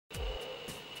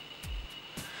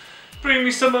Bring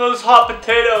me some of those hot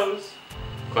potatoes,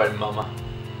 cried Mama,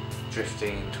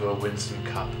 drifting into a winsome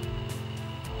cup.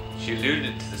 She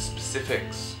alluded to the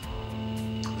specifics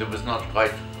that was not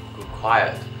quite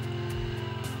required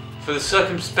for the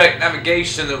circumspect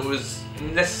navigation that was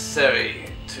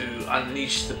necessary to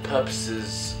unleash the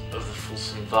purposes of the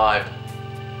fulsome vibe.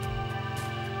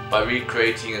 By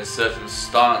recreating a certain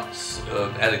stance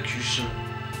of elocution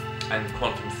and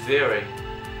quantum theory,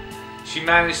 she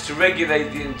managed to regulate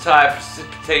the entire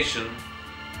precipitation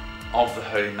of the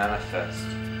Holy Manifest.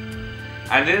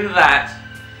 And in that,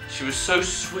 she was so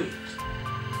sweet,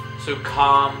 so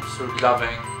calm, so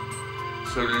loving,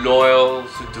 so loyal,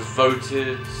 so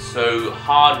devoted, so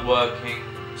hardworking,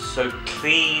 so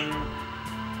clean,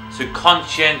 so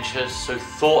conscientious, so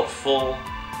thoughtful.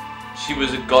 She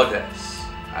was a goddess,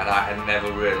 and I had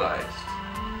never realized.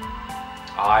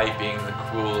 I, being the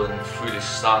cruel and foolish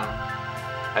son,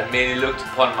 had merely looked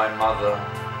upon my mother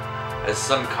as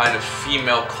some kind of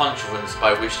female contrivance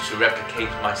by which to replicate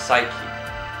my psyche.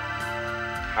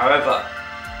 However,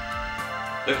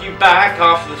 looking back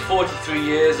after the 43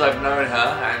 years I've known her,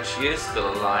 and she is still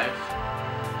alive,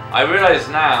 I realize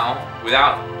now,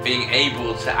 without being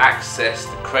able to access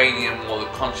the cranium or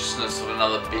the consciousness of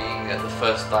another being at the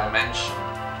first dimension,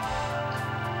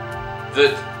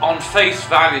 that on face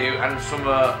value and from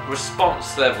a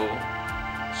response level,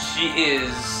 she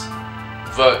is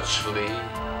virtually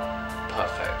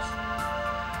perfect.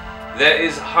 There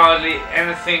is hardly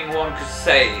anything one could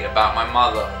say about my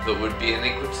mother that would be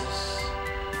iniquitous,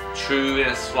 true in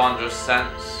a slanderous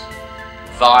sense,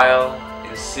 vile,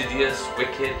 insidious,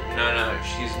 wicked. No,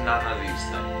 she's none of these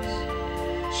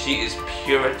things. She is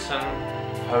Puritan,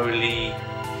 holy,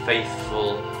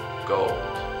 faithful gold.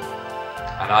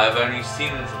 And I have only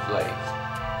seen it of late,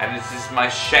 and it is my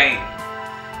shame,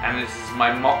 and it is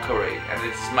my mockery, and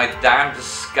it is my damn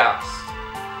disgust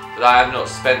that I have not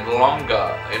spent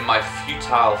longer in my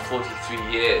futile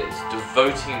 43 years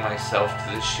devoting myself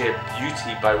to the sheer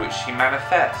beauty by which she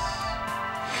manifests.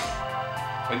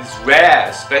 It is rare,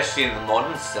 especially in the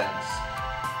modern sense,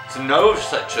 to know of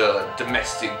such a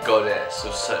domestic goddess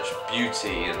of such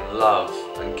beauty and love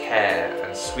and care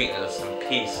and sweetness and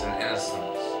peace and innocence.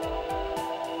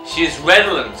 She is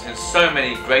redolent in so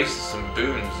many graces and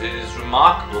boons, it is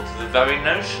remarkable to the very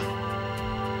notion.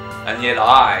 And yet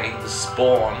I, the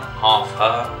spawn, half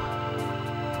her,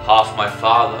 half my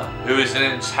father, who is an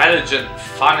intelligent,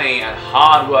 funny and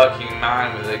hard-working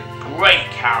man with a great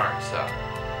character,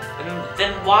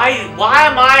 then why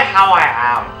am I how I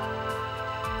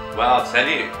am? Well, I'll tell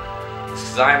you, it's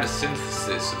because I am a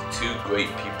synthesis of two great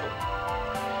people.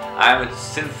 I am a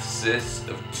synthesis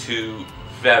of two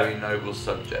very noble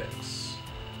subjects.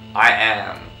 I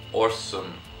am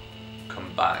Orsum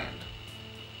combined.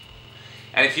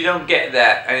 And if you don't get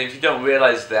that, and if you don't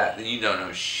realize that, then you don't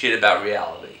know shit about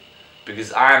reality.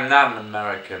 Because I am not an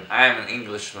American, I am an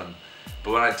Englishman.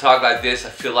 But when I talk like this, I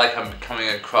feel like I'm coming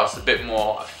across a bit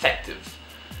more effective.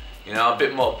 You know, a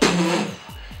bit more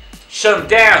shut them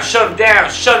down, shut them down,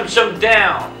 shut them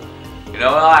down. You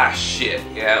know, shit.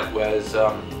 Yeah, whereas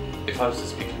if I was to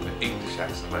speak an English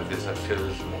accent like this, I'd feel a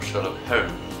little more Sherlock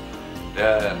Holmes.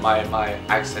 My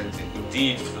accent,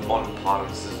 indeed, for the modern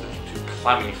parlance, is too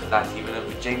clammy for that, even of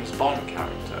a James Bond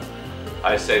character.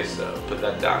 I say so, put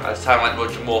that down. I sound like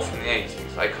Roger Moore from the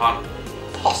 80s. I can't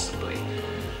possibly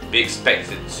be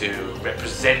expected to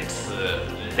represent the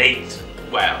late,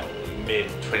 well,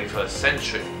 mid-21st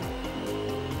century.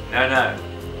 No.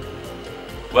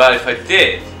 Well, if I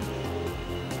did,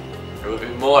 it would be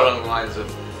more along the lines of,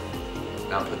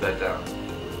 now put that down.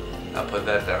 Now put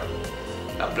that down.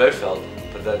 Now Blofeld,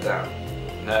 put that down.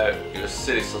 No, you're a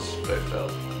silly sausage,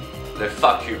 Blofeld. No,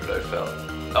 fuck you, Blofeld.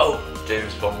 Oh,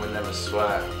 James Bond would never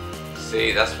swear.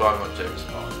 See, that's why I'm not James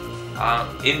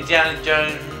Bond. Indiana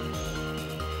Jones,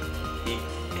 he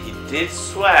did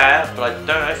swear, but I don't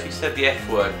know if he said the F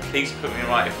word. Please put me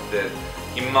right if he did.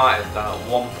 He might have done at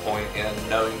one point in a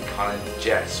knowing kind of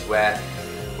jest where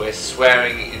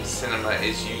swearing in cinema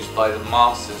is used by the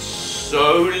masses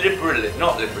so liberally,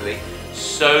 not liberally,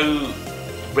 so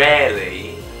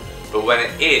rarely, but when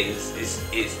it is,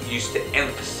 it's used to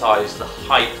emphasize the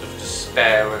height of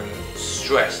despair and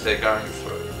stress they're going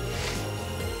through.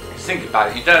 Think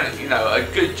about it,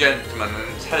 a good gentleman, an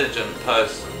intelligent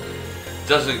person,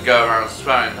 doesn't go around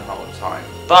swearing the whole time,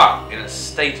 but in a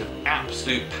state of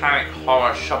absolute panic,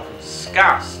 horror, shock and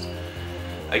disgust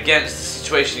against the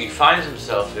situation he finds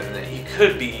himself in, that he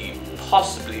could be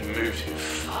possibly moved to,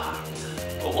 fuck,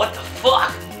 but what the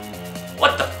fuck?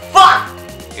 What the fuck?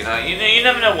 You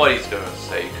never know what he's going to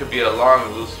say. It could be a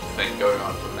long, elusive thing going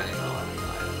on for many months.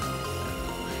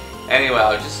 Anyway,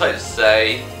 I would just like to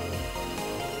say,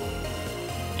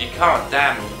 You can't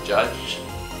damn me, Judge,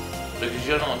 because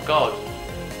you're not God.